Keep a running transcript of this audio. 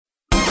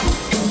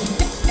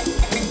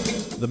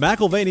The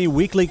McIlvaney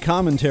Weekly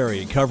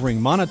Commentary,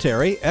 covering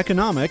monetary,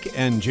 economic,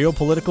 and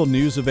geopolitical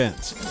news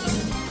events.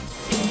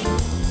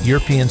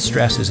 European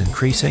stress is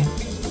increasing.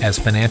 As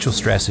financial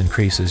stress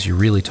increases, you're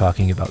really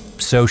talking about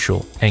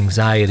social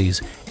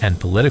anxieties and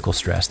political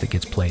stress that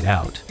gets played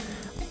out.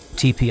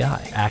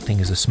 TPI acting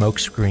as a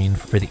smokescreen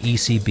for the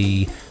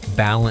ECB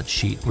balance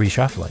sheet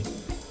reshuffling.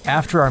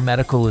 After our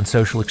medical and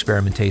social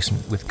experimentation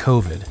with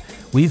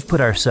COVID, we've put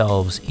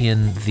ourselves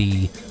in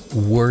the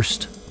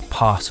worst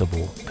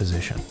possible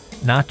position.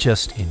 Not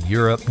just in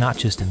Europe, not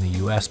just in the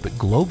U.S., but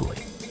globally.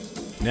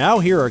 Now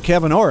here are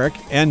Kevin Orrick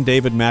and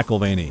David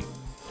McIlvaney.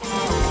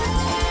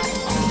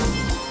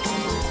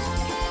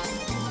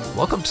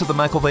 Welcome to the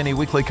McIlvaney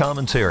Weekly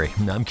Commentary.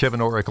 I'm Kevin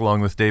Orrick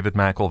along with David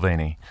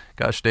McIlvaney.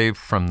 Gosh, Dave,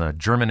 from the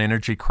German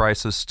energy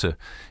crisis to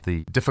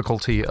the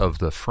difficulty of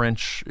the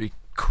French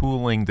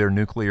cooling their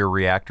nuclear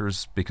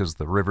reactors because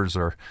the rivers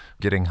are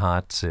getting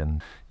hot,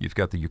 and you've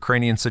got the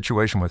Ukrainian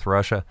situation with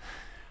Russia.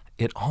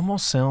 It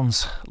almost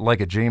sounds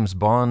like a James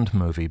Bond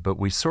movie, but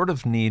we sort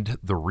of need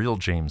the real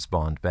James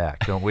Bond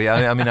back, don't we?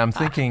 I mean, I'm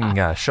thinking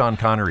Sean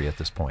Connery at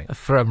this point.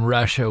 From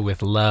Russia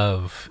with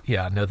Love.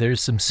 Yeah, no,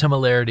 there's some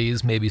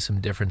similarities, maybe some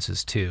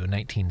differences too.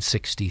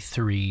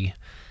 1963,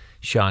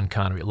 Sean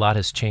Connery. A lot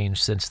has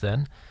changed since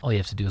then. All you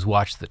have to do is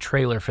watch the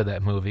trailer for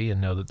that movie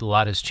and know that a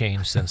lot has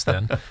changed since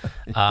then.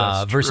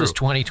 Versus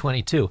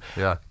 2022.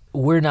 Yeah.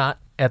 We're not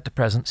at the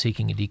present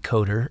seeking a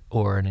decoder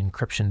or an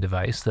encryption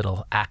device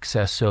that'll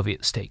access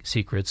Soviet state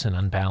secrets and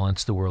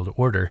unbalance the world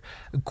order.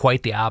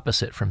 Quite the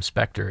opposite from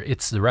Spectre.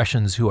 It's the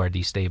Russians who are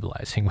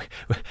destabilizing.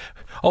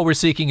 All we're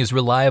seeking is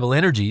reliable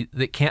energy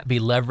that can't be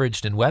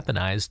leveraged and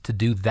weaponized to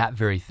do that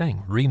very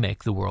thing,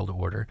 remake the world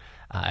order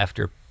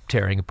after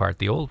tearing apart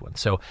the old one.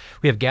 So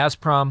we have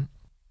Gazprom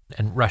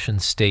and Russian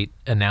state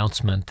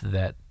announcement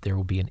that there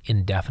will be an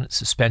indefinite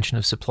suspension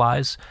of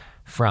supplies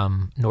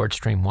from Nord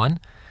Stream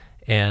 1.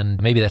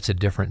 And maybe that's a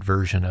different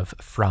version of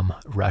From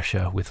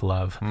Russia with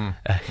Love.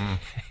 Yeah.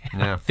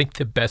 I think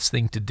the best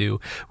thing to do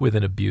with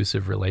an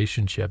abusive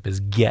relationship is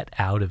get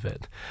out of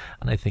it.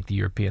 And I think the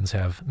Europeans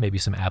have maybe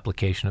some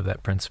application of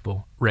that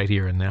principle right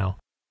here and now.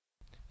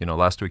 You know,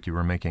 last week you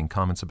were making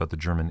comments about the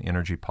German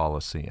energy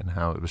policy and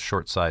how it was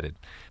short-sighted.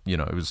 You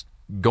know, it was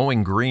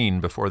going green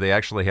before they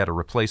actually had a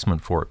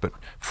replacement for it. But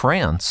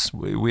France,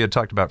 we had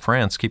talked about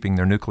France keeping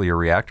their nuclear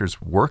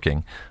reactors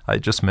working. I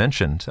just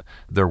mentioned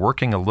they're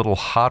working a little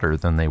hotter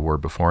than they were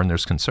before, and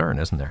there's concern,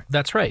 isn't there?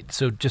 That's right.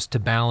 So just to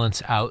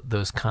balance out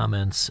those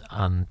comments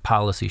on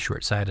policy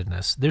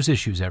short-sightedness, there's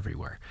issues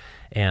everywhere.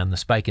 And the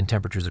spike in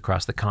temperatures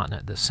across the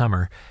continent this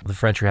summer, the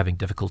French are having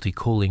difficulty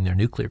cooling their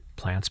nuclear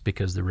plants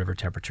because the river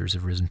temperatures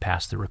have risen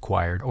past the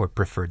required or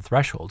preferred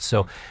threshold.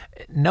 So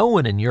no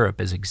one in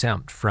Europe is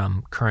exempt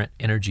from current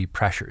energy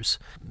pressures.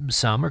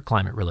 Some are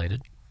climate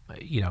related,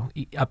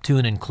 up to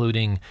and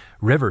including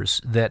rivers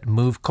that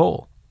move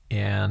coal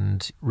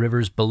and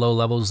rivers below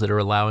levels that are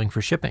allowing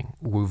for shipping.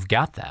 We've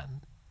got that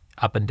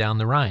up and down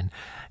the Rhine.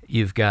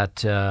 You've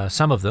got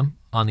some of them,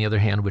 on the other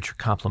hand, which are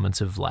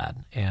complements of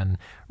Vlad. And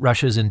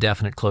Russia's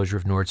indefinite closure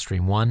of Nord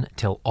Stream 1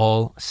 till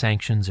all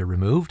sanctions are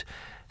removed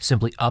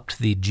simply upped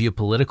the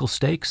geopolitical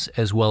stakes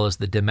as well as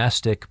the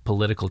domestic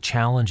political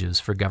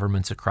challenges for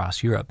governments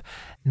across Europe.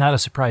 Not a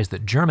surprise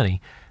that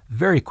Germany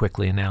very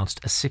quickly announced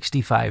a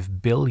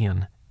 65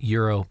 billion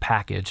euro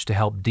package to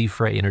help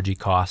defray energy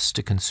costs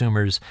to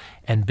consumers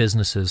and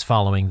businesses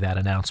following that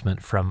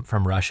announcement from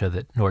Russia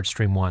that Nord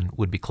Stream 1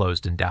 would be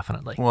closed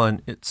indefinitely. Well,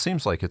 and it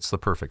seems like it's the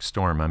perfect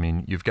storm. I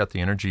mean, you've got the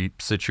energy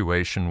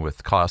situation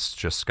with costs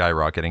just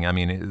skyrocketing. I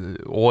mean,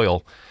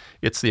 oil,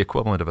 it's the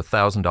equivalent of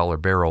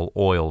 $1,000 barrel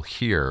oil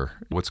here,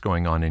 what's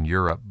going on in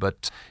Europe.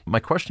 But my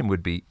question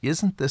would be,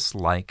 isn't this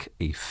like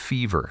a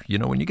fever? You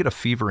know, when you get a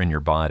fever in your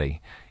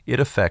body, it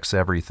affects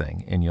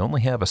everything, and you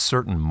only have a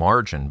certain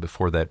margin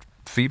before that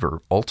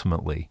fever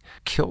ultimately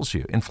kills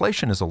you.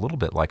 Inflation is a little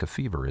bit like a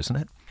fever, isn't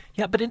it?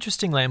 Yeah, but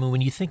interestingly, I mean,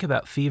 when you think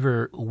about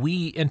fever,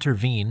 we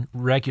intervene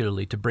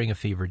regularly to bring a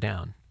fever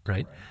down,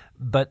 right?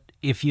 But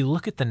if you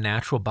look at the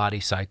natural body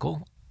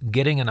cycle,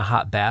 getting in a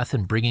hot bath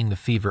and bringing the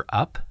fever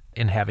up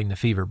and having the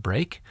fever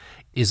break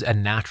is a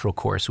natural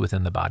course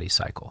within the body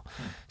cycle.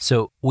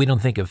 So we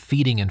don't think of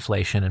feeding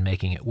inflation and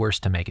making it worse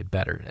to make it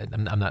better.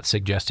 I'm not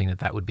suggesting that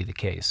that would be the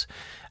case.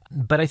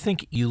 But I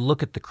think you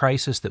look at the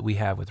crisis that we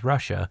have with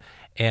Russia,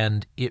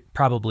 and it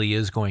probably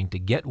is going to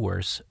get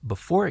worse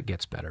before it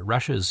gets better.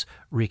 Russia's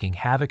wreaking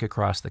havoc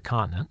across the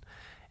continent.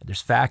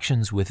 There's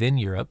factions within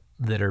Europe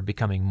that are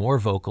becoming more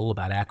vocal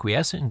about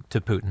acquiescing to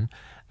Putin,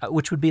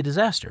 which would be a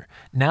disaster.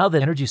 Now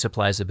that energy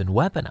supplies have been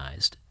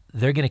weaponized,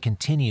 they're going to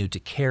continue to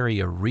carry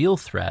a real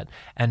threat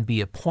and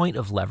be a point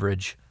of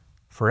leverage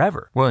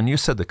forever. Well, and you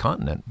said the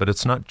continent, but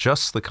it's not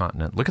just the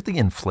continent. Look at the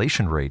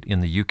inflation rate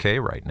in the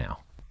UK right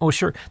now. Oh,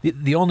 sure.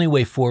 The only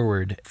way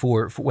forward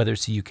for whether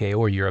it's the UK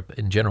or Europe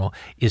in general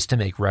is to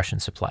make Russian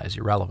supplies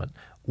irrelevant.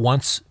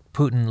 Once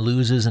Putin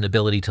loses an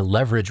ability to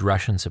leverage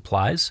Russian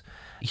supplies,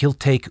 he'll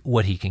take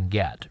what he can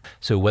get.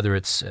 So whether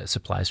it's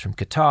supplies from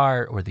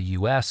Qatar or the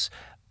U.S.,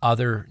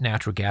 other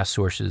natural gas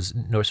sources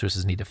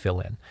need to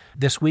fill in.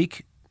 This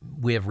week,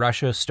 We have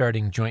Russia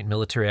starting joint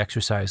military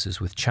exercises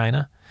with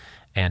China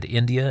and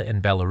India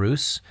and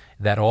Belarus.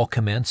 That all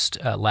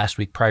commenced last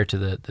week prior to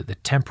the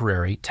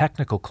temporary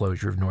technical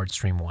closure of Nord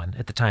Stream 1.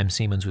 At the time,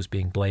 Siemens was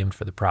being blamed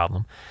for the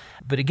problem.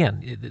 But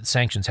again,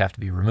 sanctions have to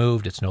be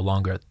removed. It's no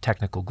longer a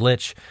technical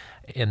glitch.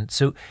 And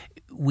so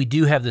we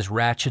do have this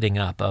ratcheting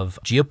up of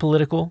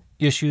geopolitical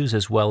issues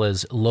as well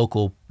as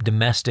local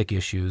domestic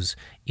issues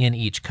in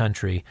each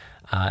country,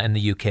 and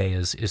the UK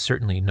is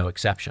certainly no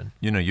exception.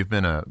 You know, you've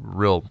been a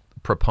real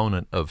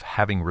proponent of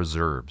having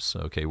reserves,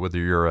 okay, whether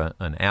you're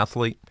an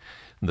athlete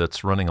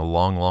that's running a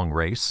long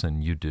race,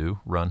 and you do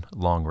run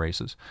long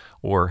races,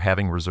 or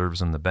having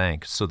reserves in the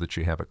bank so that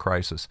you have a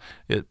crisis.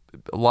 A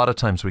lot of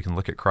times we can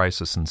look at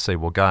crisis and say,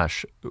 well,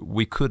 gosh,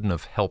 we couldn't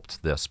have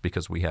helped this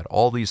because we had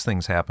all these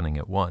things happening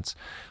at once.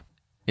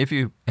 If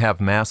you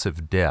have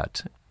massive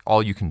debt,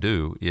 all you can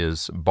do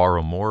is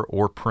borrow more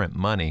or print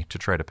money to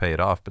try to pay it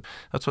off. But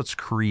that's what's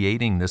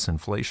creating this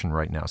inflation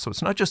right now. So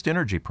it's not just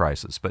energy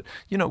prices, but,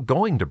 you know,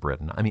 going to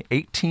Britain,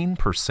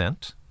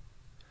 18%.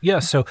 Yeah,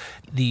 so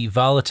the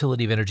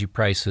volatility of energy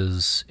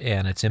prices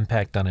and its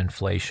impact on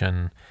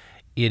inflation,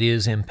 it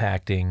is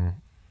impacting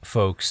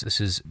folks. This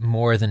is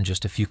more than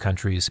just a few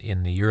countries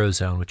in the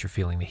Eurozone which are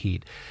feeling the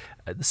heat.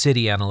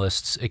 City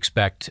analysts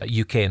expect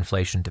UK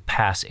inflation to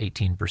pass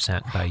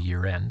 18% by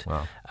year end.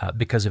 Wow.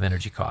 Because of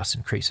energy costs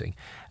increasing.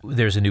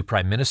 There's a new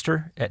prime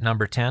minister at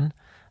number 10.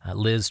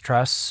 Liz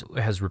Truss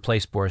has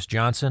replaced Boris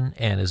Johnson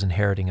and is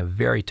inheriting a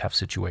very tough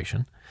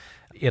situation.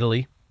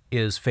 Italy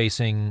is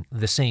facing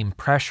the same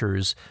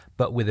pressures,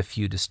 but with a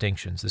few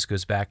distinctions. This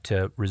goes back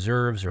to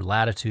reserves or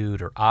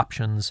latitude or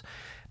options.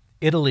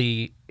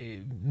 Italy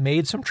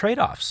made some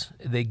trade-offs.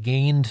 They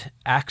gained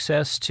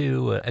access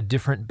to a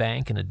different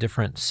bank and a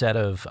different set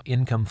of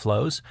income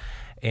flows,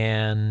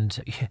 and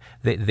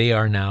they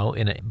are now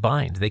in a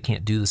bind. They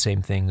can't do the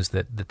same things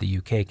that the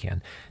UK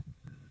can.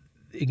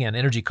 Again,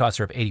 energy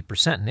costs are up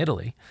 80% in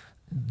Italy.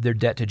 Their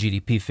debt to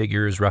GDP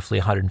figure is roughly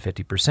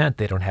 150%.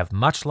 They don't have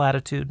much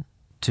latitude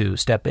to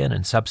step in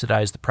and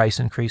subsidize the price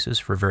increases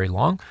for very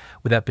long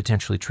without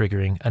potentially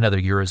triggering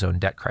another Eurozone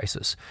debt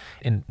crisis.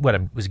 And what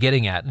I was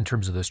getting at in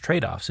terms of those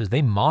trade-offs is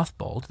they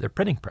mothballed their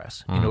printing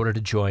press in order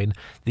to join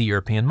the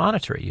European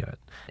Monetary Unit.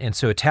 And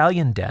so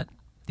Italian debt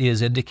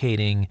is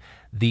indicating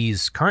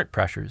these current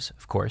pressures,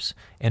 of course,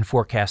 and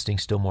forecasting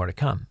still more to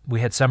come.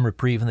 We had some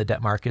reprieve in the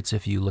debt markets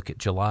if you look at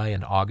July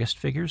and August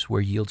figures where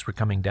yields were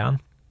coming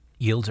down.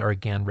 Yields are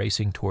again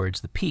racing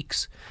towards the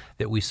peaks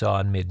that we saw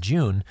in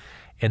mid-June.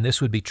 And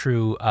this would be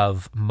true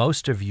of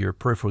most of your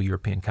peripheral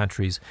European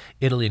countries.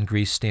 Italy and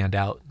Greece stand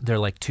out. They're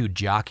like two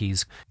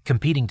jockeys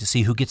competing to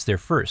see who gets there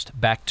first,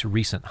 back to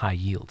recent high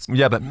yields.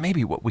 Yeah, but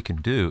maybe what we can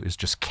do is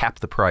just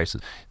cap the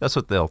prices. That's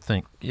what they'll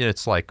think.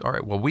 It's like, all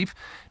right, well, we've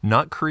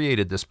not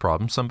created this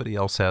problem. Somebody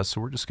else has, so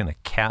we're just going to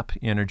cap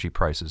energy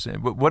prices.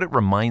 And what it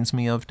reminds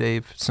me of,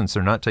 Dave, since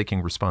they're not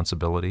taking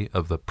responsibility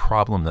of the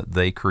problem that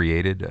they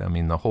created,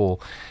 the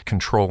whole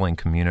controlling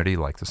community,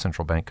 like the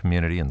central bank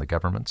community and the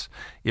governments,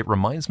 it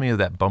reminds me of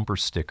that bumper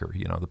sticker,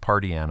 the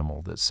party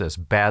animal that says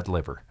bad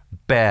liver,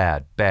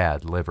 bad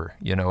liver,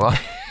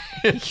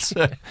 It's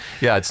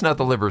not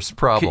the liver's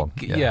problem.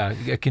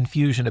 A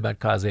confusion about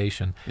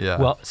causation. Yeah.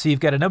 Well, so you've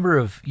got a number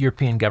of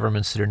European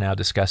governments that are now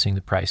discussing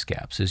the price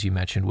caps, as you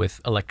mentioned, with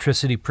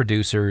electricity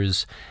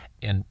producers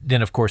and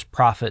then, of course,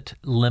 profit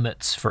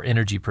limits for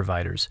energy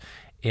providers.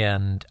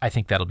 And I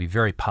think that'll be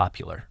very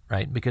popular,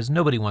 right? Because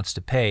nobody wants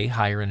to pay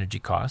higher energy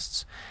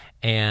costs.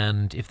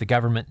 And if the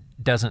government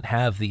doesn't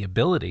have the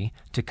ability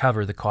to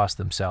cover the cost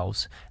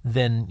themselves,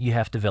 then you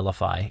have to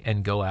vilify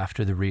and go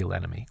after the real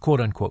enemy,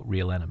 quote unquote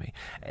real enemy.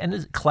 And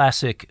it's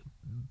classic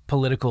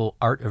political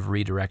art of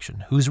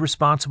redirection. Who's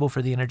responsible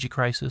for the energy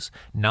crisis?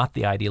 Not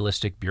the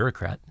idealistic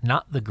bureaucrat,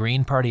 not the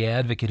Green Party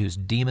advocate who's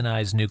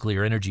demonized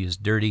nuclear energy as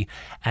dirty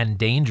and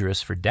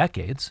dangerous for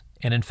decades,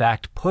 and in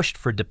fact pushed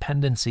for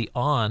dependency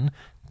on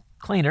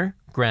cleaner,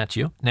 grant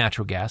you,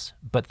 natural gas,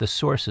 but the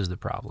source is the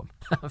problem,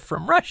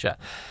 from Russia.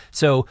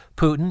 So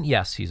Putin,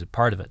 yes, he's a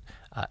part of it.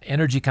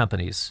 Energy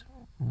companies,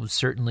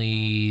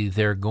 certainly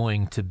they're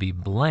going to be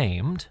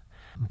blamed,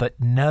 but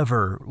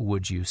never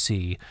would you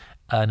see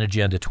an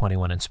Agenda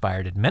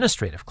 21-inspired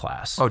administrative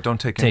class. Oh, don't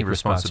take any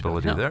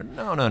responsibility there.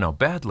 No.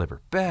 Bad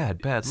liver.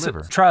 Bad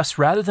liver. Truss,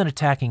 rather than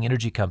attacking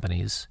energy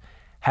companies,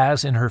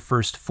 has in her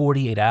first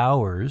 48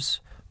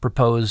 hours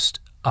proposed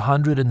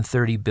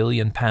 £130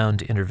 billion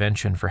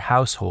intervention for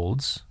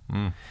households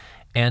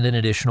and an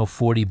additional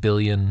 $40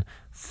 billion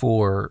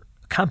for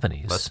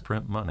companies. Let's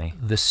print money.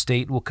 The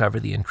state will cover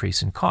the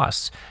increase in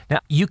costs. Now,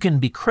 you can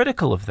be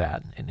critical of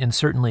that, and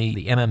certainly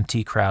the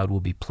MMT crowd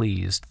will be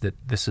pleased that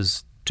this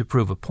is to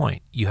prove a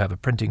point. You have a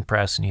printing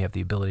press and you have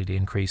the ability to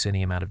increase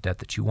any amount of debt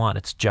that you want.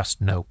 It's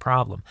just no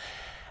problem.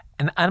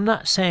 And I'm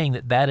not saying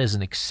that that is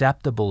an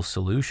acceptable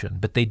solution,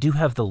 but they do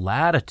have the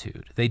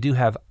latitude. They do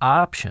have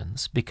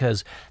options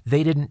because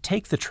they didn't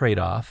take the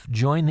trade-off,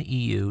 join the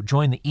EU,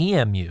 join the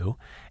EMU,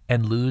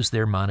 and lose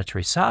their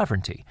monetary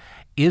sovereignty.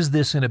 Is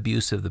this an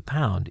abuse of the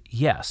pound?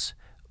 Yes.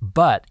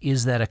 But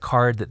is that a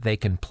card that they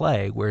can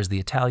play, whereas the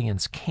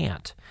Italians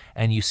can't?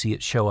 And you see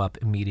it show up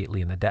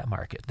immediately in the debt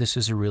market. This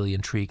is a really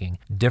intriguing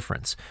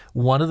difference.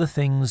 One of the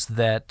things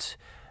that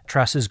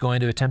Truss is going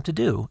to attempt to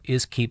do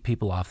is keep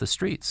people off the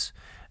streets,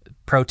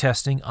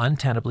 protesting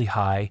untenably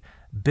high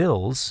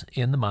bills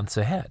in the months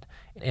ahead.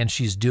 And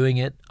she's doing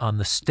it on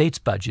the state's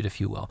budget,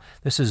 if you will.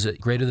 This is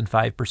greater than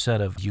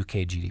 5% of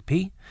UK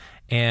GDP.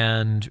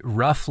 And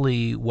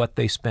roughly what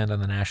they spend on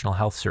the National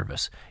Health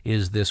Service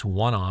is this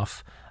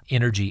one-off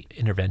energy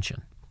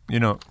intervention. You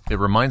know, it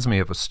reminds me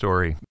of a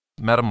story.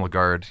 Madame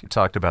Lagarde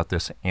talked about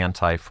this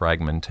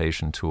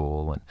anti-fragmentation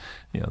tool,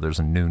 and there's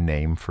a new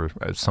name for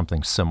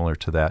something similar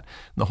to that.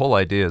 And the whole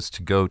idea is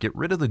to go get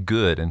rid of the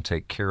good and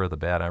take care of the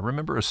bad. I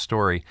remember a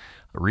story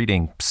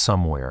reading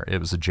somewhere. It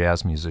was a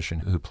jazz musician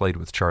who played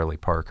with Charlie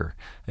Parker.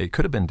 It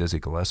could have been Dizzy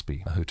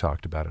Gillespie who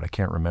talked about it. I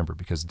can't remember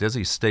because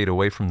Dizzy stayed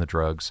away from the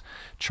drugs.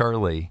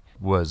 Charlie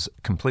was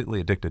completely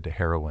addicted to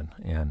heroin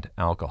and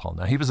alcohol.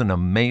 Now, he was an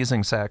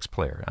amazing sax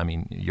player. I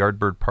mean,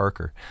 Yardbird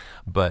Parker.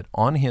 But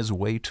on his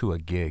way to a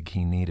gig,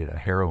 he needed a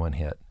heroin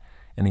hit.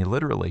 And he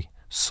literally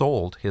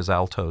sold his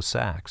alto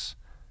sax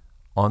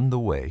on the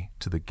way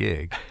to the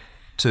gig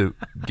to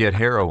get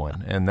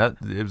heroin. And that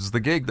it was the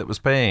gig that was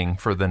paying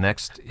for the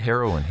next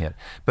heroin hit.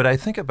 But I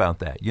think about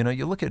that. You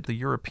look at the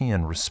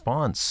European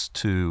response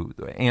to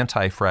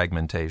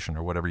anti-fragmentation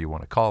or whatever you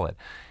want to call it.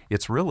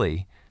 It's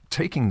really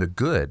taking the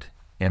good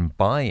and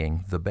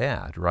buying the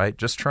bad, right?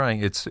 Just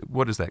trying,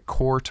 what is that,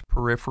 core to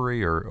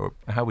periphery, or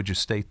how would you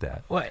state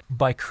that? Well,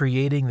 by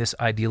creating this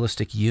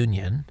idealistic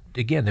union,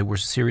 again, there were a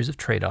series of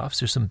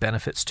trade-offs. There's some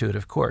benefits to it,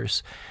 of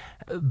course.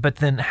 But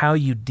then how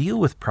you deal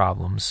with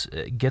problems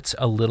gets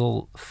a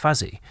little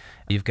fuzzy.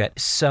 You've got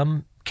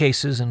some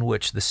cases in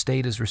which the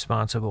state is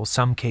responsible,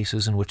 some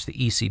cases in which the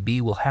ECB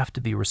will have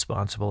to be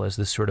responsible as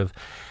this sort of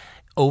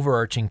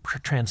overarching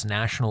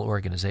transnational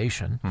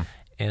organization.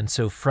 And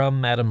so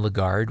from Madame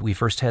Lagarde, we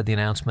first had the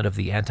announcement of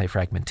the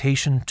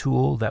anti-fragmentation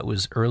tool. That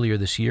was earlier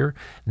this year.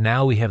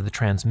 Now we have the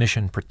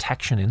transmission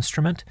protection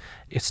instrument.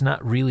 It's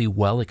not really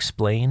well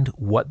explained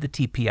what the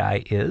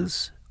TPI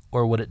is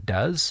or what it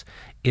does.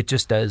 It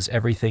just does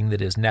everything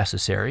that is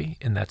necessary,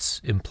 and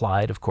that's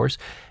implied, of course.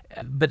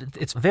 But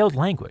it's veiled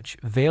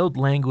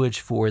language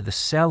for the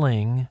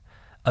selling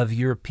of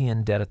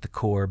European debt at the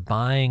core,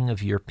 buying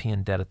of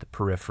European debt at the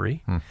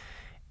periphery.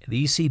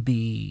 The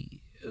ECB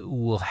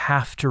will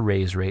have to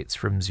raise rates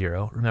from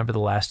zero. Remember, the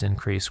last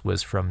increase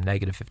was from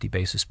negative 50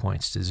 basis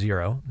points to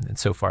zero. And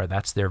so far,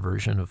 that's their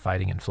version of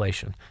fighting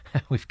inflation.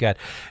 We've got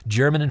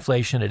German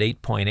inflation at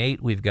 8.8.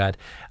 We've got,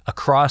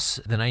 across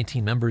the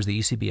 19 members, the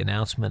ECB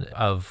announcement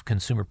of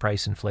consumer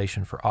price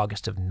inflation for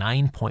August of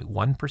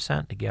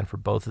 9.1%. Again, for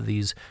both of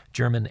these,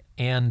 German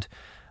and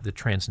the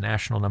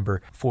transnational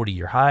number,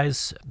 40-year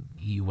highs.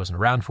 EU wasn't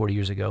around 40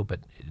 years ago, but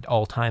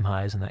all-time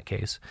highs in that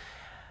case.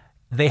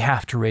 They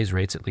have to raise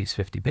rates at least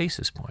 50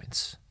 basis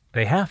points.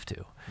 They have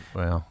to.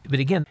 Well, but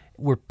again,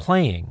 we're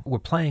playing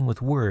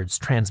with words.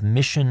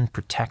 Transmission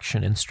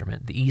protection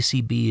instrument. The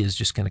ECB is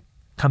just going to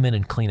come in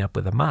and clean up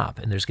with a mop,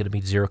 and there's going to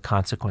be zero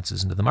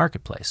consequences into the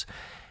marketplace.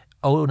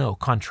 Oh no,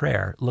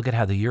 contraire. Look at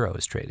how the euro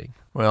is trading.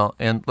 Well,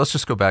 and let's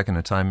just go back in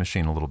the time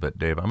machine a little bit,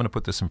 Dave. I'm going to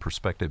put this in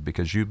perspective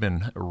because you've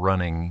been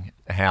running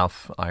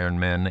half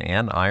Ironmen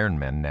and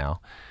Ironmen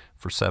now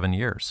for 7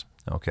 years.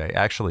 Okay,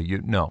 actually,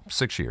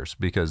 6 years,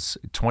 because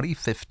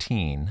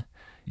 2015,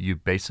 you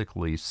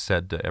basically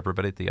said to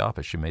everybody at the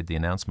office, you made the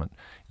announcement,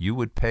 you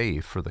would pay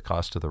for the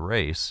cost of the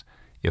race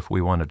if we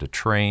wanted to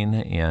train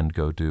and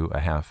go do a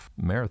half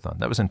marathon.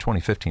 That was in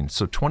 2015.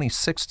 So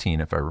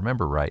 2016, if I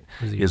remember right,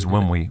 is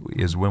when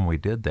we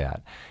did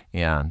that,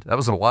 and that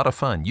was a lot of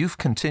fun. You've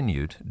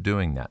continued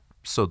doing that.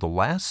 So the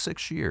last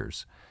 6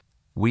 years,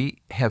 we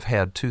have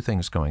had two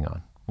things going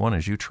on. One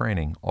is you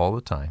training all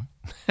the time.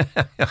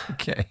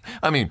 Okay.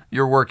 I mean,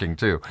 you're working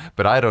too,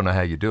 but I don't know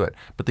how you do it.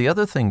 But the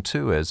other thing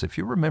too is, if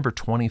you remember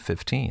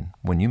 2015,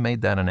 when you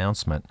made that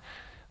announcement,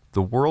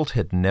 the world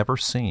had never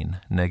seen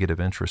negative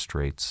interest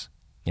rates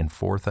in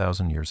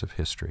 4,000 years of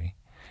history.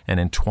 And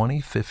in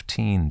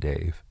 2015,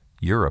 Dave,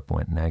 Europe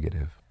went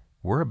negative.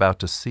 We're about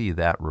to see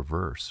that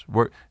reverse.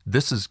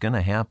 This is going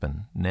to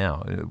happen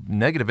now.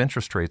 Negative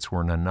interest rates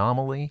were an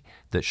anomaly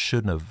that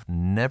shouldn't have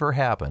never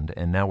happened,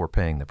 and now we're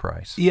paying the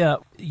price. Yeah,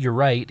 you're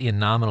right. In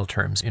nominal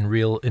terms, in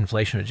real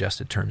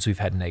inflation-adjusted terms, we've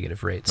had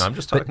negative rates. No, I'm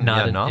just talking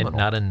nominal.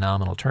 Not in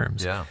nominal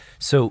terms. Yeah.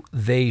 So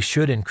they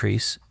should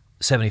increase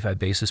 75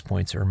 basis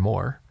points or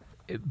more,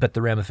 but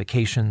the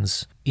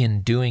ramifications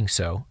in doing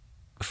so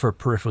for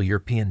peripheral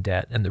European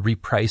debt and the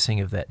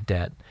repricing of that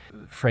debt,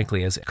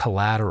 frankly, as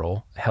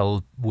collateral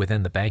held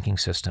within the banking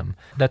system,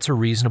 that's a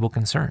reasonable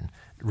concern.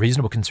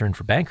 Reasonable concern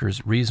for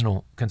bankers,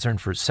 reasonable concern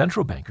for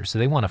central bankers. So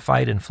they want to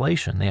fight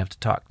inflation. They have to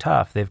talk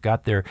tough. They've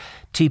got their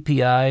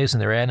TPIs and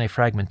their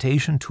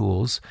anti-fragmentation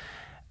tools,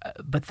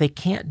 but they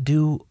can't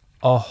do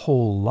a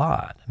whole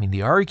lot. I mean,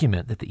 the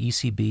argument that the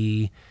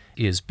ECB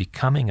is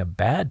becoming a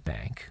bad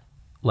bank,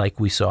 like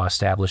we saw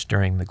established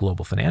during the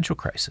global financial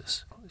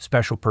crisis,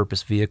 special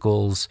purpose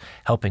vehicles,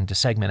 helping to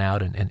segment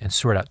out and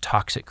sort out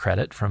toxic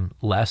credit from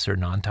less or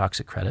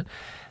non-toxic credit.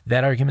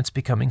 That argument's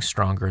becoming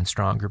stronger and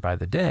stronger by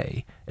the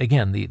day.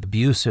 Again, the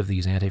abuse of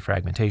these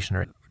anti-fragmentation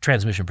or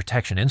transmission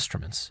protection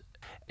instruments.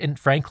 And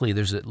frankly,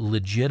 there's a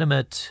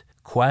legitimate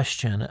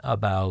question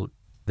about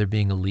there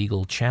being a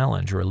legal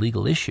challenge or a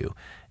legal issue.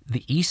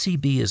 The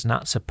ECB is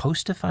not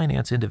supposed to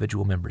finance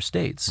individual member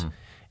states.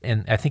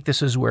 And I think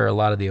this is where a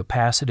lot of the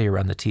opacity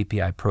around the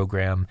TPI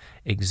program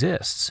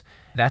exists.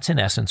 That's in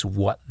essence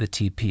what the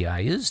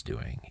TPI is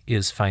doing,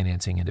 is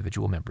financing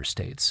individual member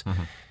states.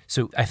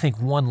 So I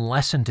think one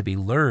lesson to be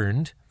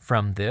learned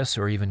from this,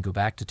 or even go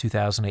back to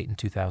 2008 and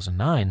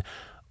 2009,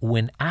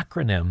 when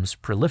acronyms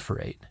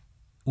proliferate,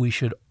 we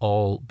should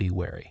all be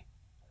wary.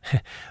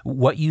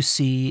 What you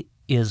see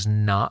is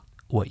not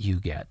what you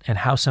get, and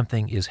how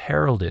something is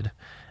heralded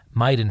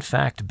might in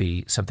fact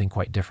be something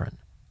quite different.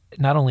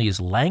 Not only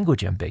is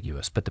language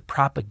ambiguous, but the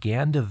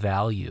propaganda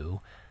value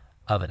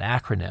of an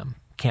acronym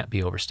can't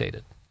be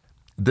overstated.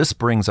 This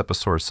brings up a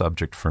sore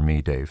subject for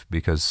me, Dave,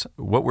 because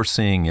what we're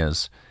seeing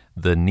is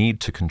the need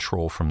to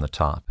control from the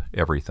top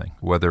everything,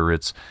 whether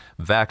it's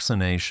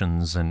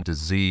vaccinations and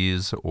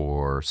disease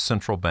or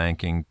central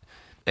banking.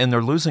 And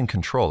they're losing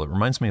control. It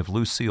reminds me of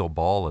Lucille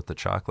Ball at the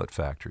chocolate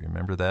factory.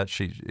 Remember that?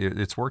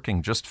 It's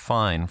working just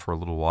fine for a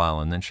little while,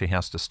 and then she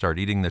has to start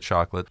eating the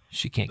chocolate.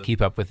 She can't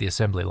keep up with the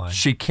assembly line.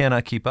 She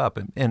cannot keep up.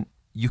 And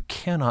you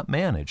cannot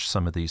manage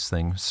some of these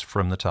things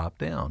from the top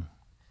down.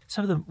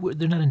 Some of them,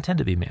 they're not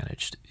intended to be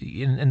managed.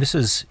 And this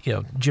is,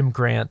 Jim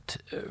Grant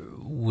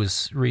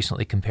was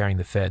recently comparing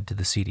the Fed to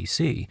the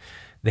CDC,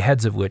 the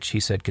heads of which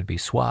he said could be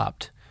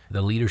swapped.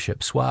 The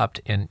leadership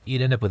swapped, and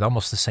you'd end up with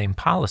almost the same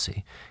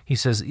policy. He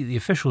says the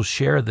officials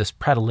share this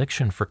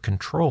predilection for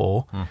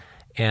control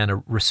and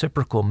a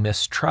reciprocal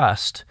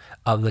mistrust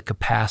of the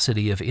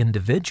capacity of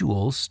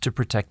individuals to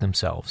protect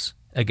themselves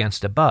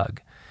against a bug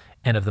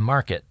and of the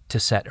market to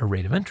set a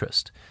rate of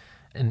interest.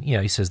 And,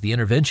 he says the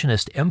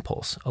interventionist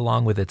impulse,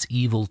 along with its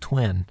evil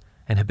twin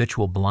and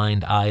habitual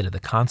blind eye to the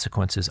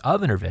consequences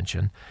of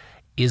intervention,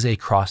 is a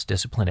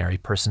cross-disciplinary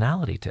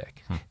personality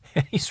tic.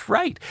 He's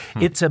right.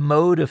 It's a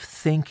mode of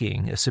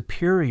thinking, a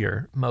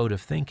superior mode of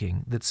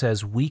thinking that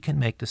says we can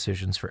make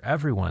decisions for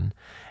everyone,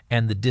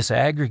 and the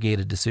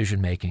disaggregated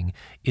decision-making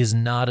is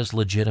not as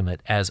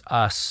legitimate as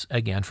us,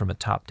 again, from a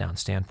top-down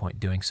standpoint,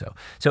 doing so.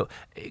 So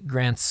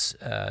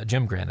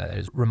Jim Grant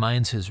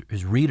reminds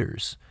his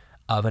readers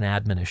of an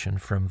admonition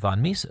from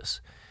von Mises,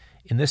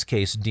 in this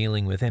case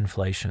dealing with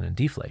inflation and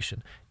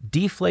deflation.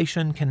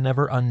 Deflation can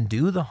never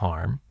undo the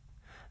harm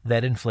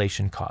that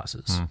inflation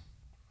causes.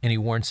 And he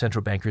warned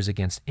central bankers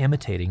against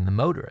imitating the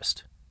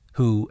motorist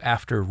who,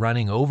 after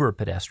running over a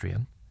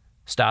pedestrian,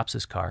 stops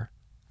his car,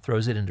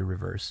 throws it into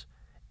reverse,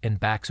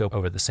 and backs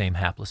over the same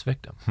hapless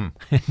victim.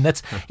 And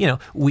that's,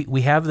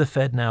 we have the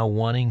Fed now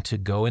wanting to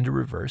go into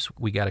reverse.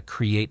 We got to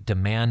create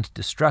demand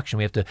destruction.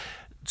 We have to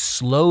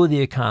slow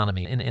the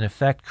economy and, in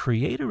effect,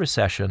 create a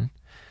recession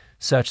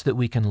such that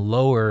we can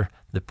lower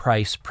the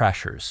price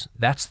pressures.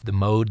 That's the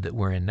mode that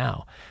we're in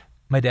now.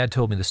 My dad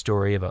told me the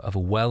story of a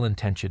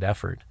well-intentioned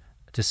effort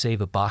to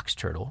save a box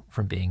turtle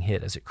from being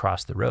hit as it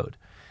crossed the road.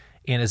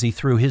 And as he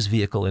threw his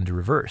vehicle into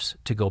reverse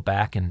to go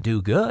back and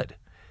do good,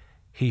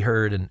 he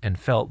heard and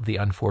felt the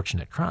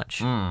unfortunate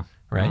crunch,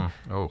 right?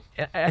 Oh.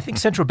 I think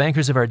central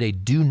bankers of our day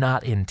do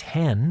not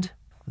intend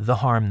the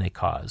harm they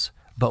cause.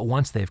 But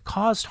once they've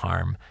caused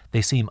harm,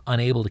 they seem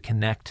unable to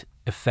connect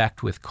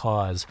effect with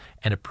cause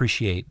and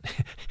appreciate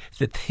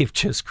that they've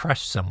just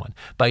crushed someone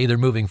by either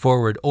moving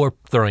forward or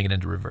throwing it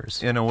into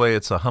reverse. In a way,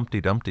 it's a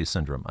Humpty Dumpty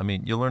syndrome. I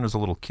mean, you learn as a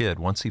little kid,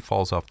 once he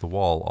falls off the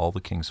wall, all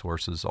the king's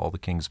horses, all the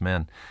king's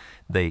men,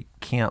 they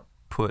can't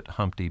put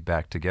Humpty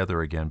back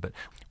together again. But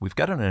we've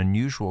got an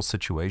unusual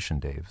situation,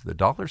 Dave. The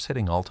dollar's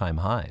hitting all-time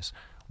highs.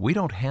 We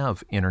don't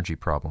have energy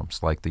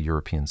problems like the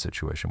European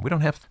situation. We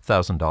don't have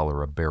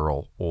 $1,000 a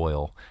barrel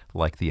oil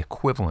like the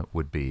equivalent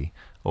would be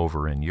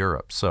over in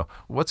Europe. So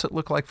what's it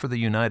look like for the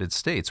United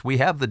States? We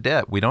have the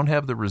debt. We don't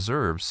have the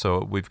reserves,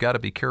 so we've got to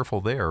be careful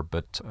there.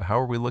 But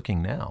how are we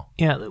looking now?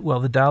 Yeah, well,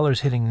 the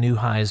dollar's hitting new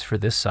highs for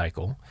this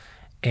cycle.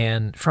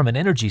 And from an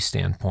energy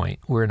standpoint,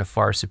 we're in a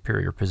far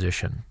superior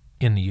position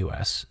in the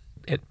U.S.,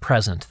 at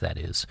present, that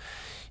is.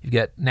 You've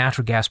got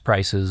natural gas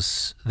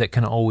prices that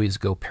can always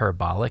go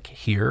parabolic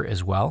here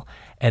as well,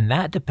 and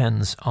that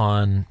depends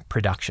on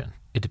production.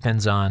 It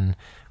depends on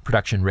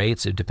production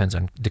rates. It depends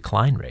on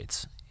decline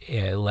rates.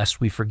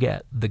 Lest we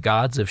forget, the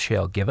gods of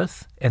shale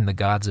giveth, and the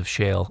gods of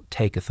shale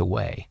taketh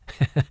away.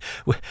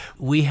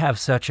 We have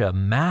such a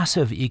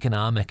massive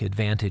economic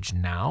advantage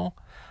now,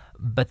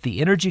 but the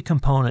energy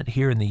component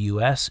here in the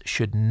U.S.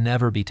 should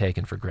never be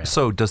taken for granted.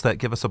 So does that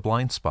give us a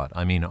blind spot?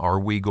 I mean, are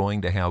we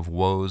going to have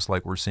woes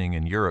like we're seeing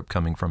in Europe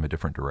coming from a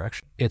different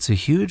direction? It's a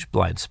huge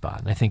blind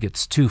spot, and I think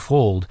it's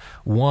twofold.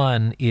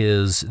 One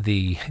is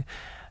the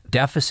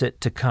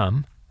deficit to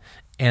come,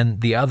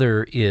 and the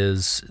other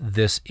is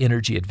this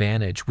energy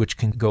advantage, which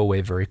can go away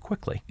very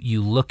quickly.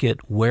 You look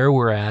at where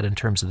we're at in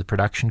terms of the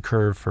production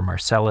curve for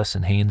Marcellus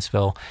and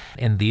Haynesville,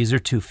 and these are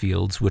two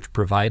fields which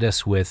provide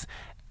us with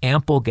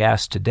ample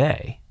gas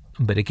today.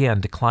 But again,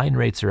 decline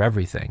rates are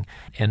everything.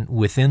 And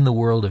within the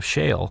world of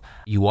shale,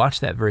 you watch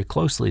that very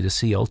closely to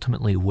see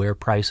ultimately where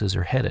prices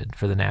are headed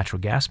for the natural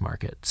gas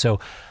market. So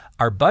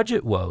our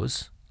budget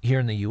woes here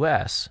in the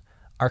U.S.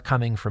 are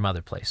coming from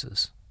other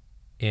places.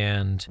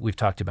 And we've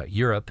talked about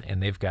Europe,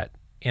 and they've got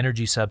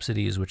energy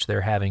subsidies, which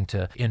they're having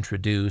to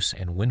introduce,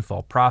 and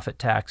windfall profit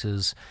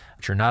taxes,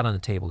 which are not on the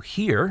table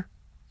here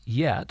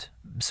yet.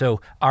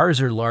 So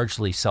ours are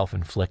largely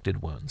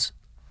self-inflicted wounds.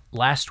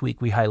 Last week,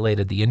 we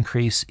highlighted the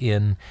increase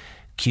in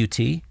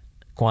QT,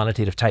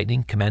 quantitative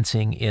tightening,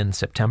 commencing in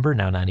September,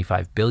 now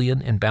 $95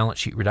 billion in balance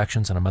sheet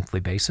reductions on a monthly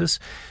basis.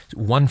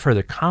 One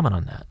further comment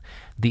on that.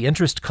 The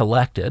interest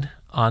collected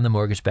on the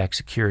mortgage-backed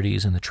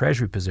securities and the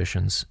Treasury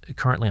positions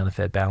currently on the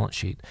Fed balance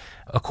sheet,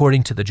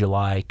 according to the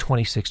July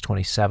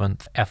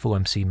 26-27th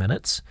FOMC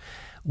minutes,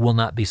 will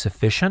not be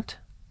sufficient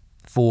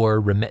for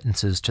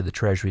remittances to the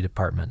Treasury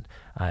Department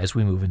as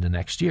we move into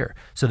next year.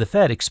 So the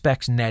Fed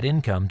expects net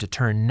income to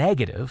turn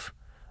negative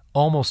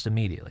almost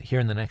immediately here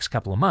in the next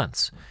couple of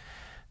months.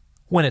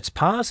 When it's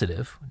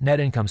positive, net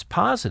income's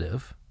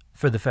positive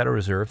for the Federal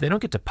Reserve, they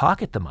don't get to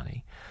pocket the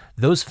money.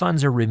 Those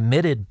funds are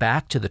remitted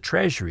back to the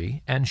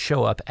Treasury and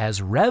show up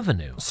as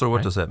revenue. So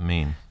what does that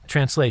mean?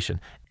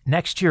 Translation.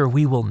 Next year,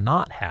 we will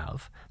not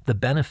have the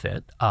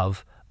benefit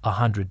of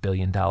 $100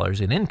 billion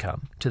in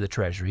income to the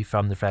Treasury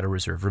from the Federal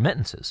Reserve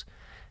remittances.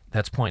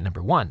 That's point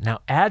number one. Now,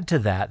 add to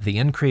that the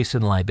increase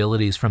in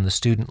liabilities from the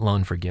student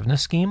loan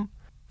forgiveness scheme,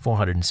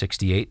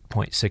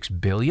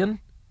 $468.6 billion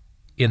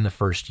in the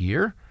first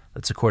year.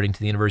 That's according to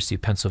the University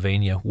of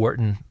Pennsylvania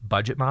Wharton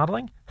budget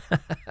modeling.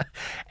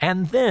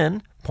 And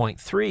then, point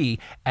three,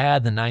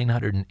 add the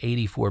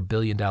 $984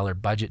 billion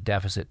budget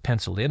deficit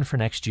penciled in for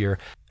next year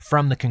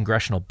from the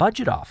Congressional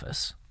Budget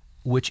Office,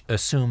 which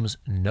assumes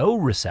no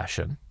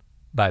recession,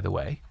 by the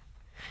way,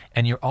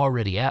 and you're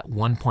already at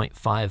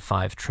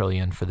 $1.55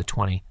 trillion for the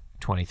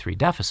 2023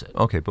 deficit.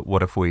 Okay, but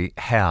what if we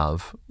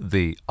have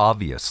the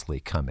obviously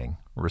coming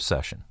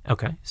recession?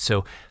 Okay,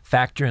 so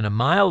factor in a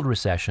mild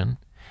recession,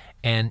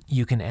 and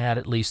you can add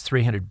at least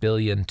 $300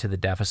 billion to the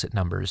deficit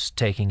numbers,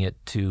 taking it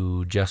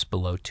to just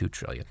below $2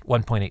 trillion,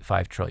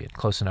 $1.85 trillion,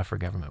 close enough for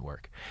government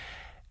work.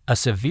 A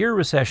severe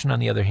recession, on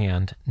the other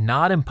hand,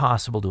 not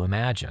impossible to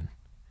imagine,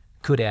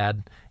 could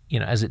add,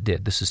 as it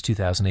did, this is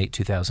 2008,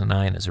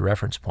 2009 as a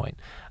reference point,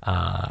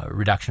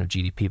 reduction of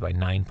GDP by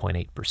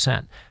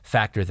 9.8%.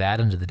 Factor that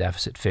into the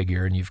deficit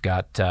figure, and you've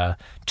got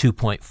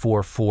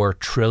 $2.44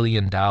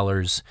 trillion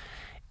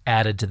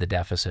added to the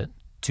deficit.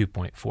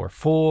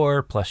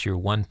 2.44 plus your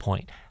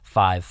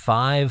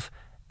 1.55.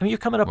 I mean, you're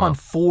coming up on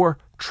 $4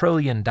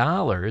 trillion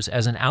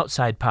as an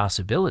outside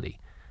possibility.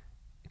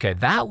 Okay,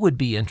 that would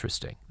be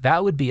interesting.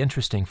 That would be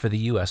interesting for the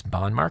U.S.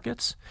 bond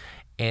markets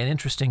and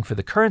interesting for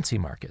the currency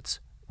markets.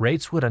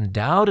 Rates would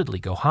undoubtedly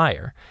go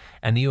higher,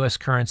 and the U.S.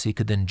 currency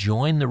could then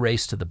join the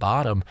race to the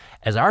bottom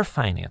as our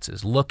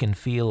finances look and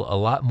feel a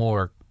lot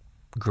more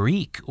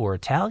Greek or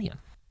Italian.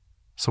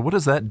 So what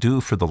does that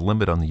do for the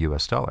limit on the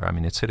U.S. dollar? I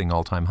mean, it's hitting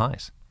all-time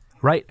highs.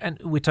 Right, and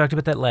we talked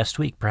about that last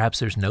week. Perhaps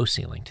there's no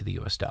ceiling to the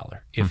U.S.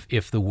 dollar.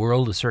 If the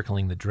world is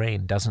circling the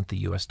drain, doesn't the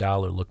U.S.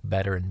 dollar look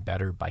better and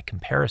better by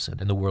comparison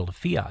in the world of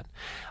fiat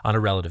on a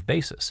relative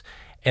basis?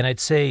 And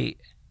I'd say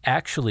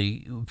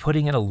actually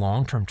putting in a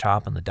long-term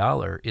top on the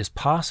dollar is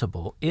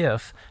possible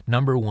if,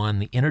 number one,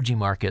 the energy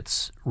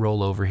markets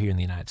roll over here in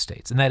the United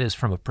States. And that is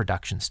from a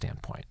production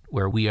standpoint,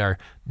 where we are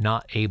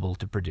not able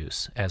to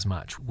produce as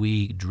much.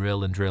 We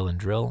drill and drill and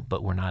drill,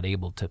 but we're not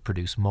able to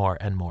produce more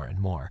and more and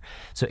more.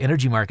 So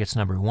energy markets,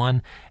 number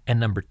one.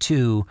 And number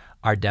two,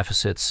 our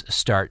deficits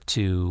start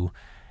to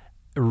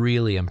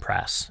really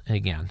impress. And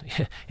again,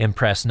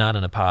 impress not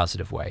in a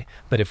positive way,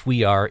 but if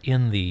we are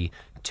in the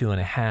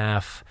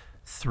 2.5,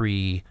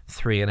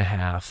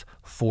 $3.5,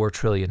 $4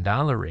 trillion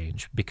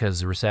range, because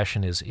the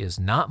recession is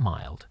not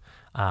mild,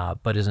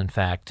 but is in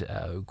fact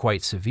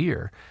quite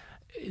severe,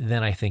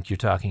 then I think you're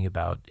talking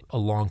about a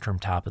long-term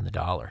top in the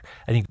dollar.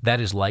 I think that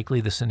is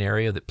likely the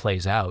scenario that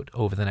plays out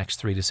over the next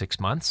 3 to 6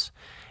 months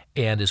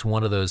and is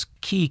one of those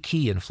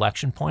key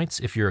inflection points.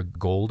 If you're a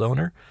gold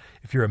owner,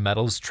 if you're a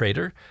metals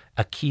trader,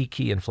 a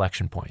key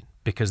inflection point,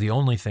 because the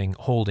only thing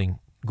holding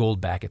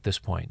gold back at this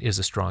point is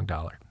a strong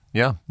dollar.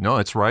 Yeah, no,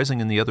 it's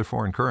rising in the other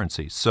foreign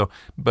currencies. So,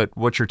 but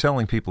what you're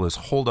telling people is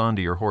hold on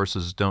to your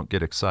horses. Don't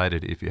get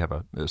excited if you have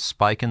a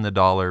spike in the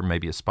dollar,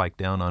 maybe a spike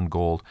down on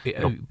gold.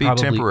 It'll be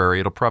temporary.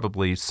 It'll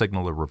probably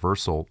signal a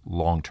reversal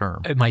long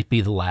term. It might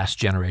be the last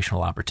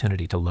generational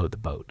opportunity to load the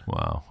boat.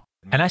 Wow.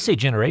 And I say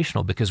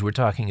generational because we're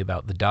talking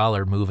about the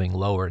dollar moving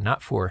lower,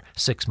 not for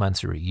 6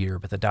 months or a year,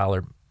 but the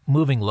dollar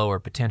moving lower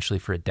potentially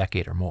for a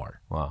decade or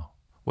more. Wow.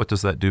 What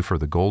does that do for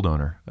the gold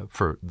owner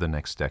for the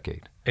next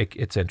decade?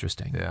 It's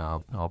interesting. Yeah,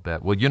 I'll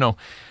bet. Well,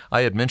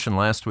 I had mentioned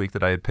last week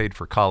that I had paid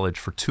for college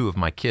for 2 of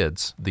my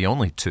kids, the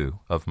only 2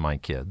 of my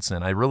kids,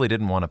 and I really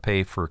didn't want to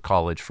pay for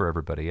college for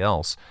everybody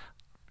else.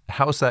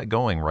 How's that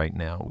going right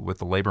now with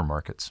the labor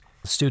markets?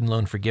 The student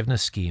loan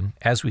forgiveness scheme,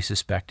 as we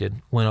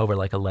suspected, went over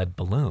like a lead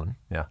balloon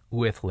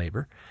with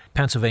labor.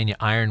 Pennsylvania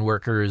iron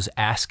workers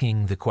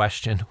asking the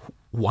question,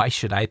 why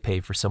should I pay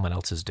for someone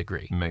else's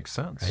degree? Makes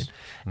sense. Right?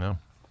 No.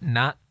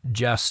 Not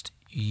just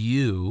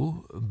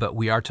you, but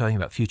we are talking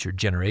about future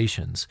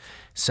generations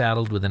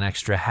saddled with an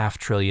extra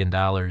 $500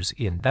 billion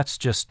in, that's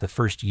just the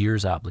first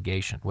year's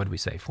obligation. What did we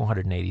say?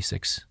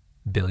 $486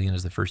 billion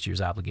is the first year's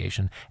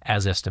obligation,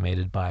 as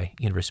estimated by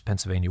University of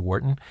Pennsylvania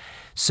Wharton.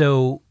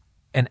 So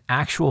an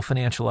actual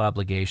financial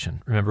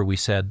obligation, remember we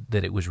said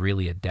that it was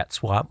really a debt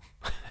swap?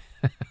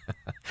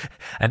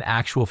 An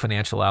actual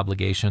financial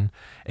obligation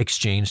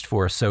exchanged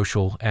for a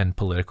social and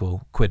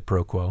political quid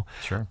pro quo.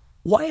 Sure.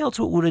 Why else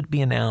would it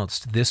be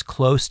announced this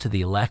close to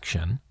the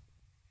election?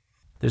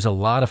 There's a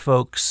lot of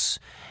folks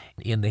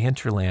in the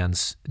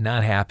hinterlands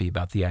not happy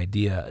about the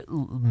idea.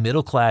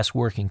 Middle-class,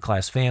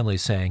 working-class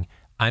families saying,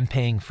 I'm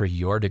paying for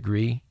your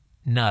degree,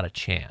 not a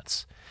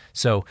chance.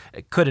 So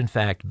it could, in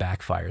fact,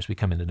 backfire as we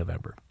come into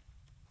November.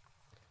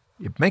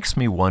 It makes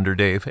me wonder,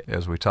 Dave,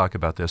 as we talk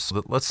about this,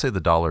 let's say the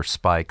dollar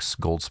spikes,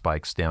 gold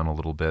spikes down a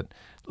little bit.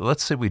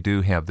 Let's say we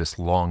do have this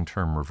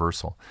long-term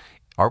reversal.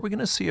 Are we going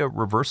to see a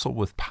reversal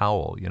with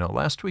Powell? You know,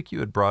 last week you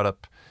had brought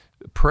up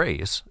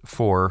praise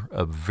for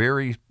a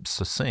very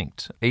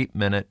succinct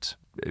 8-minute,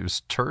 it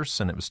was terse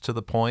and it was to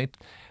the point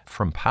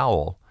from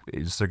Powell.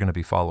 Is there going to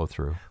be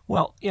follow-through?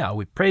 Well, yeah,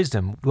 we praised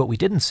him. What we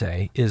didn't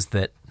say is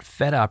that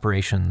Fed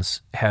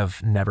operations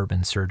have never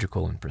been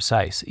surgical and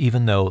precise,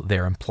 even though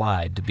they're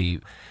implied to be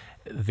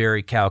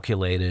very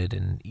calculated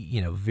and,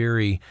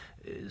 very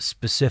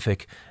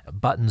specific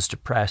buttons to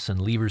press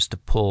and levers to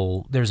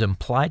pull. There's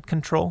implied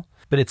control,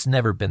 but it's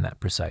never been that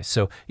precise.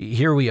 So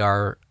here we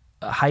are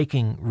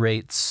hiking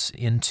rates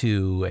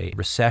into a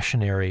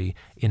recessionary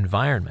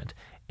environment,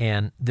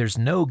 and there's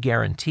no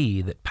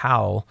guarantee that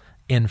Powell,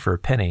 in for a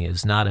penny,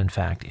 is not in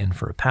fact in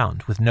for a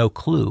pound, with no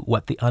clue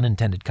what the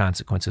unintended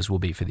consequences will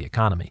be for the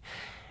economy.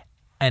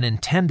 An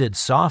intended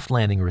soft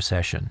landing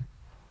recession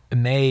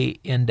may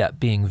end up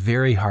being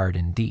very hard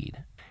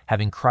indeed,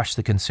 having crushed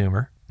the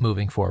consumer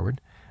moving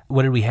forward.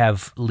 What did we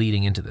have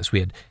leading into this?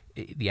 We had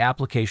the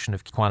application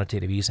of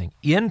quantitative easing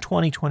in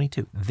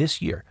 2022,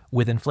 this year,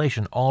 with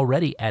inflation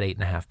already at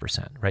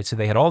 8.5%, right? So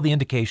they had all the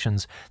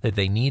indications that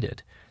they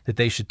needed, that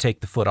they should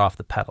take the foot off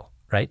the pedal,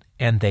 right?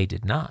 And they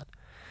did not.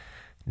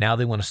 Now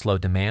they want to slow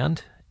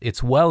demand.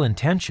 It's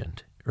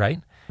well-intentioned,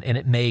 right? And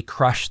it may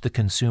crush the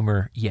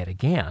consumer yet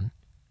again,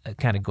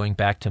 kind of going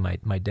back to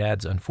my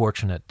dad's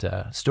unfortunate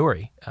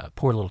story,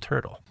 poor little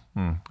turtle.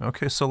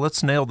 Okay, so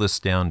let's nail this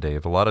down,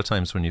 Dave. A lot of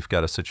times when you've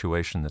got a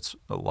situation that's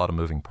a lot of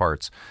moving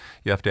parts,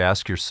 you have to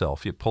ask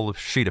yourself, you pull a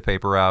sheet of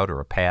paper out or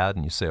a pad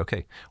and you say,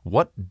 okay,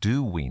 what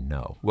do we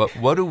know?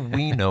 What do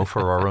we know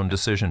for our own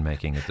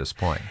decision-making at this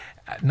point?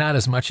 Not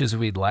as much as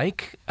we'd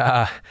like.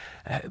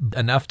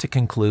 Enough to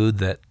conclude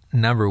that,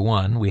 number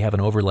one, we have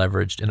an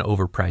over-leveraged and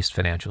overpriced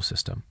financial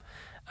system.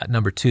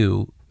 Number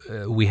two,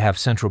 we have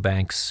central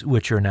banks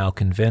which are now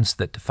convinced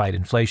that to fight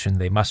inflation,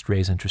 they must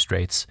raise interest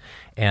rates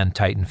and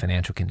tighten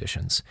financial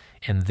conditions.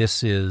 And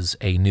this is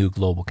a new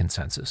global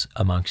consensus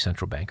amongst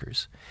central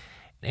bankers.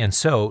 And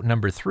so,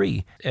 number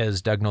three,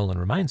 as Doug Nolan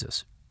reminds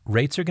us,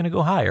 rates are going to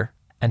go higher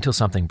until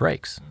something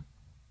breaks.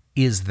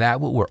 Is that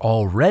what we're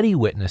already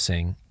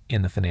witnessing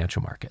in the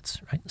financial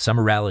markets? Right?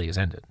 Summer rally has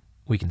ended.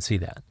 We can see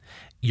that.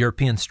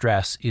 European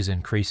stress is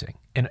increasing.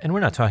 And we're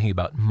not talking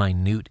about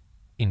minute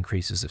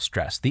increases of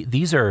stress.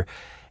 These are,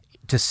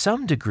 to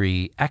some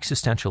degree,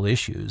 existential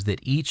issues that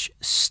each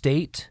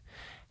state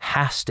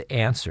has to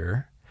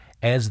answer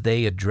as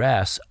they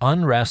address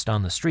unrest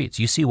on the streets.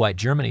 You see why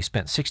Germany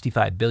spent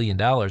 $65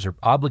 billion or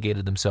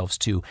obligated themselves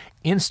to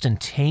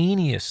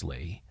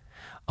instantaneously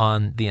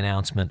on the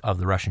announcement of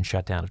the Russian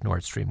shutdown of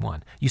Nord Stream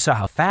 1. You saw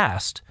how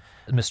fast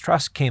Ms.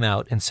 Truss came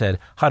out and said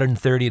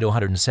 130 to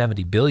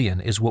 170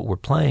 billion is what we're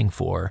playing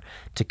for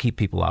to keep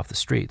people off the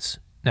streets.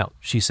 Now,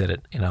 she said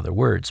it in other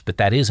words, but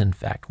that is, in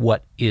fact,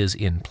 what is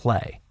in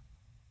play.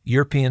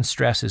 European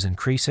stress is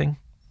increasing.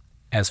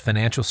 As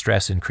financial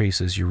stress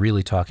increases, you're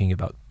really talking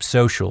about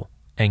social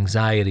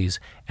anxieties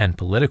and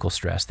political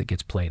stress that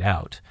gets played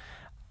out.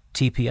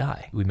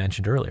 TPI, we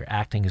mentioned earlier,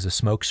 acting as a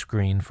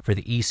smokescreen for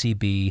the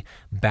ECB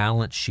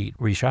balance sheet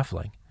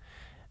reshuffling.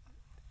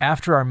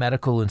 After our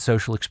medical and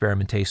social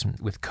experimentation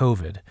with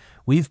COVID,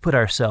 we've put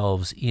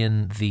ourselves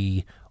in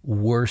the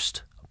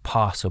worst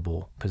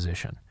possible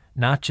position,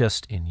 not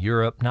just in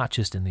Europe, not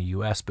just in the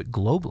U.S., but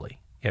globally,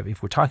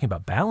 if we're talking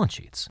about balance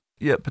sheets.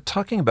 Yeah, but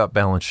talking about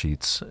balance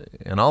sheets,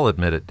 and I'll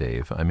admit it,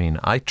 Dave, I mean,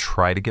 I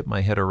try to get my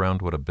head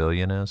around what a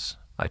billion is.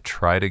 I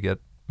try to get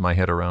my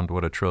head around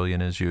what a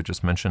trillion is. You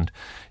just mentioned,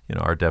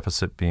 our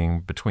deficit being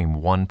between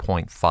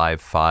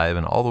 1.55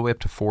 and all the way up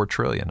to 4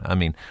 trillion. I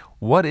mean,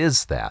 what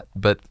is that?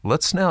 But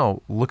let's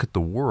now look at the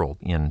world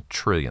in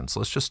trillions.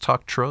 Let's just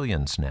talk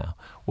trillions now.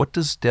 What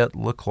does debt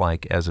look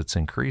like as it's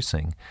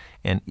increasing?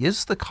 And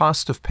is the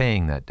cost of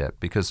paying that debt?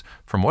 Because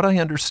from what I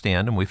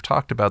understand, and we've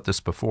talked about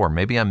this before,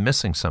 maybe I'm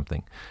missing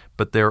something,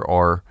 but there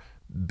are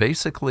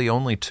basically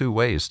only two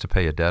ways to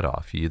pay a debt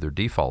off. You either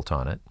default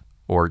on it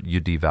or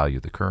you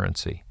devalue the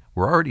currency.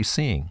 We're already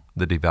seeing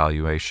the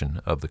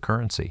devaluation of the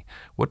currency.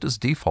 What does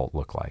default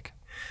look like?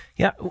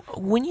 Yeah,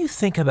 when you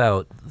think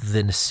about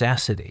the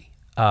necessity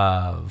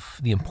of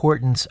the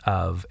importance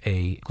of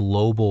a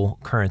global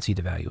currency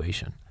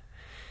devaluation,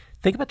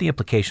 think about the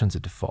implications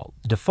of default.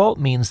 Default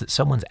means that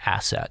someone's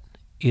asset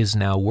is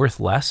now worth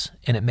less,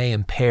 and it may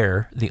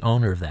impair the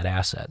owner of that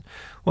asset.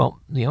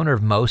 Well, the owner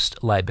of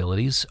most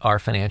liabilities are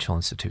financial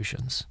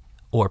institutions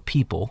or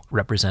people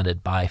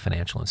represented by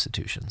financial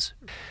institutions.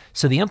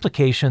 So the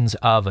implications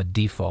of a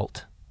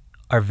default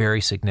are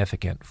very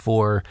significant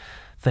for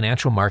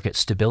financial market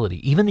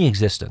stability, even the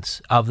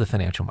existence of the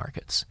financial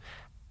markets.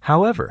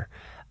 However,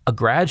 a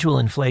gradual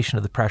inflation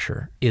of the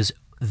pressure is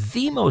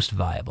the most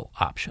viable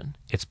option.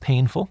 It's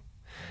painful,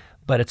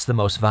 but it's the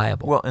most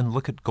viable. Well, and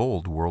look at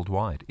gold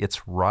worldwide.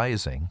 It's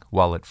rising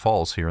while it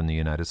falls here in the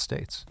United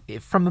States.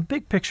 From a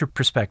big picture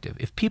perspective,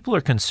 if people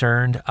are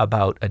concerned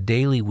about a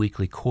daily,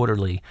 weekly,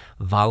 quarterly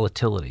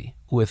volatility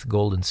with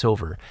gold and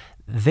silver,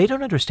 they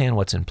don't understand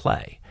what's in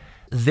play.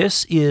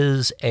 This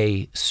is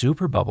a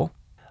super bubble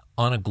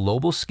on a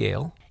global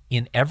scale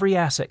in every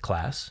asset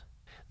class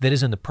that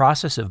is in the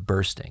process of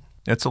bursting.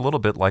 It's a little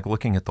bit like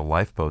looking at the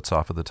lifeboats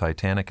off of the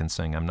Titanic and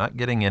saying, I'm not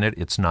getting in it.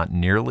 It's not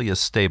nearly as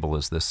stable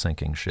as this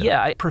sinking ship.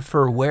 Yeah, I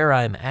prefer where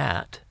I'm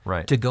at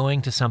Right. to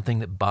going to something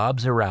that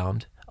bobs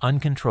around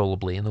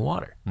uncontrollably in the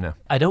water. No.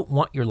 I don't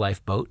want your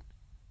lifeboat,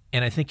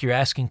 and I think you're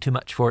asking too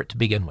much for it to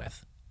begin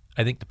with.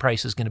 I think the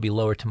price is going to be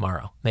lower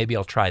tomorrow. Maybe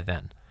I'll try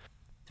then.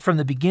 From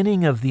the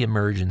beginning of the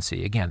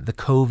emergency, again, the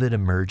COVID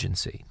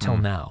emergency, till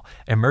now,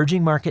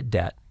 emerging market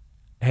debt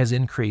has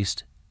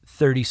increased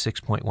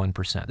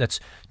 36.1%. That's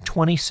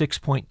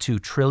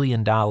 $26.2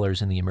 trillion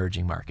in the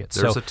emerging markets.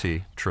 There's a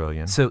T,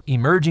 trillion. So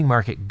emerging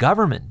market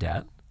government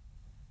debt,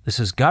 this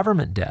is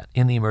government debt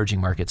in the emerging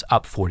markets,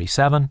 up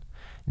 47.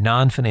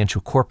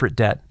 Non-financial corporate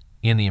debt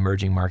in the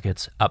emerging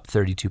markets, up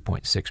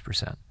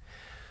 32.6%.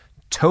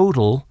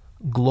 Total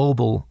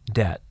global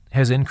debt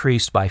has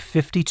increased by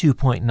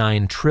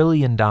 $52.9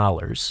 trillion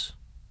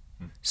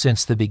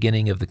since the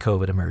beginning of the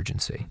COVID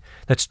emergency.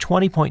 That's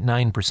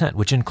 20.9%,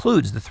 which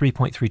includes the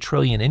 $3.3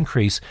 trillion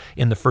increase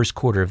in the first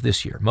quarter of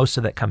this year, most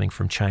of that coming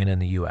from China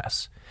and the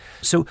U.S.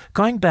 So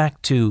going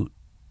back to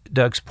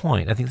Doug's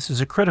point, I think this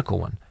is a critical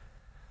one.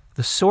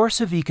 The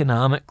source of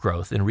economic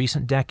growth in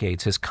recent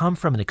decades has come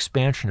from an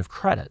expansion of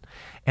credit,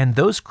 and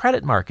those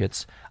credit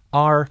markets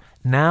are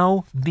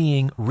now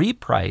being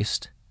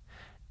repriced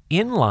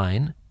in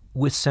line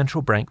with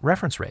central bank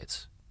reference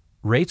rates.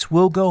 Rates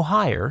will go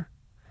higher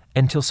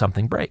until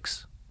something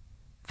breaks.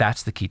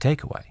 That's the key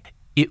takeaway.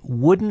 It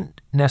wouldn't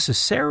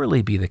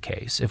necessarily be the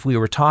case if we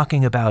were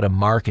talking about a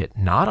market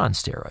not on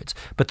steroids,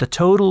 but the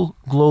total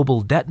global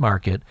debt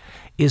market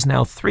is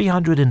now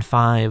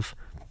 $305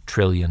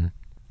 trillion.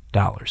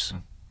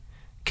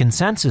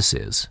 Consensus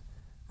is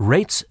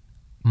rates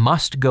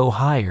must go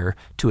higher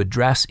to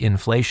address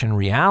inflation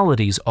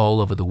realities all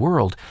over the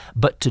world,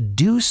 but to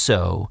do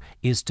so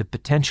is to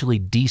potentially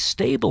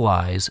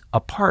destabilize a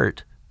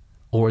part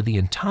or the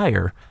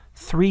entire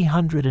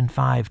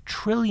 $305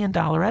 trillion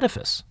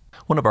edifice.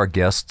 One of our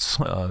guests,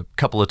 a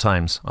couple of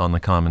times on the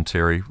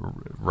commentary,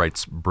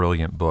 writes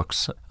brilliant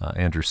books.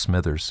 Andrew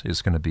Smithers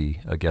is going to be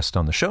a guest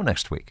on the show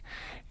next week.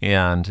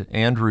 And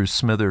Andrew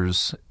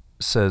Smithers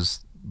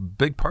says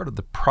big part of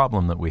the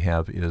problem that we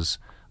have is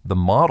the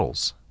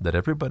models that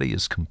everybody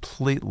is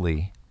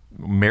completely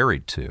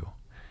married to,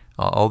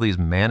 all these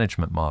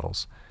management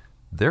models,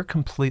 they're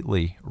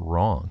completely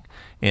wrong.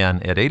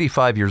 And at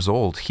 85 years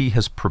old, he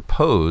has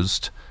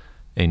proposed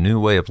a new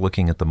way of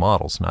looking at the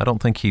models. And I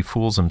don't think he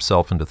fools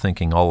himself into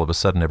thinking all of a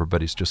sudden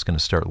everybody's just going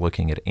to start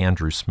looking at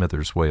Andrew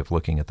Smithers' way of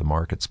looking at the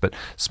markets. But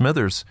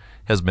Smithers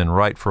has been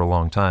right for a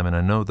long time, and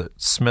I know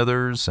that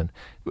Smithers and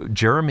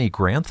Jeremy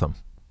Grantham,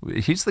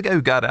 he's the guy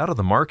who got out of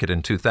the market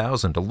in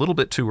 2000 a little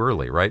bit too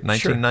early, right?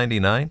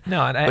 1999? Sure.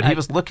 No, but he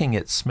was looking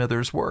at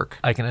Smithers' work.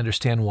 I can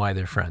understand why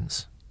they're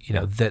friends. You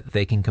know, that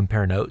they can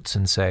compare notes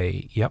and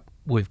say, yep,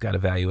 we've got a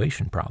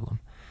valuation problem.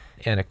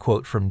 And a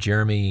quote from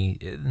Jeremy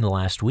in the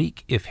last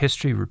week, if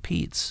history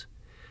repeats,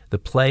 the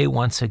play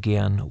once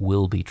again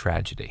will be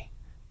tragedy.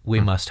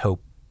 We must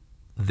hope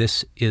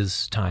this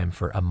is time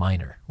for a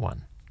minor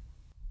one.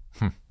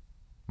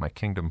 My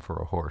kingdom for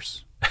a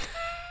horse.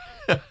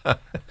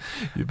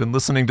 You've been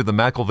listening to the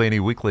McAlvany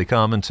Weekly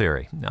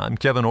Commentary. I'm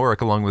Kevin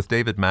Orrick along with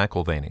David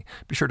McAlvany.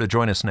 Be sure to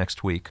join us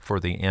next week for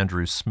the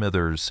Andrew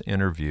Smithers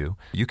interview.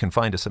 You can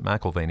find us at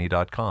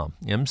McAlvany.com,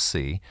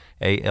 McAlvany.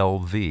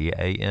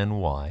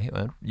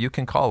 You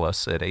can call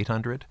us at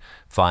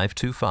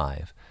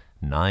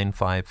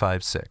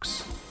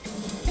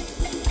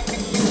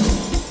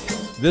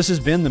 800-525-9556. This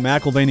has been the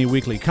McAlvany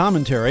Weekly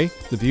Commentary.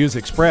 The views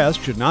expressed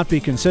should not be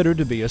considered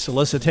to be a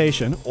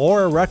solicitation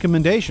or a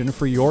recommendation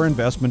for your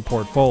investment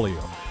portfolio.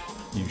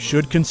 You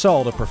should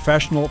consult a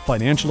professional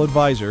financial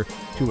advisor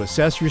to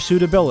assess your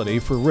suitability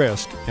for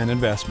risk and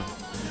investment.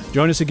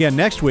 Join us again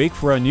next week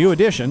for a new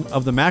edition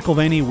of the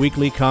McAlvany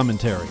Weekly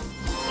Commentary.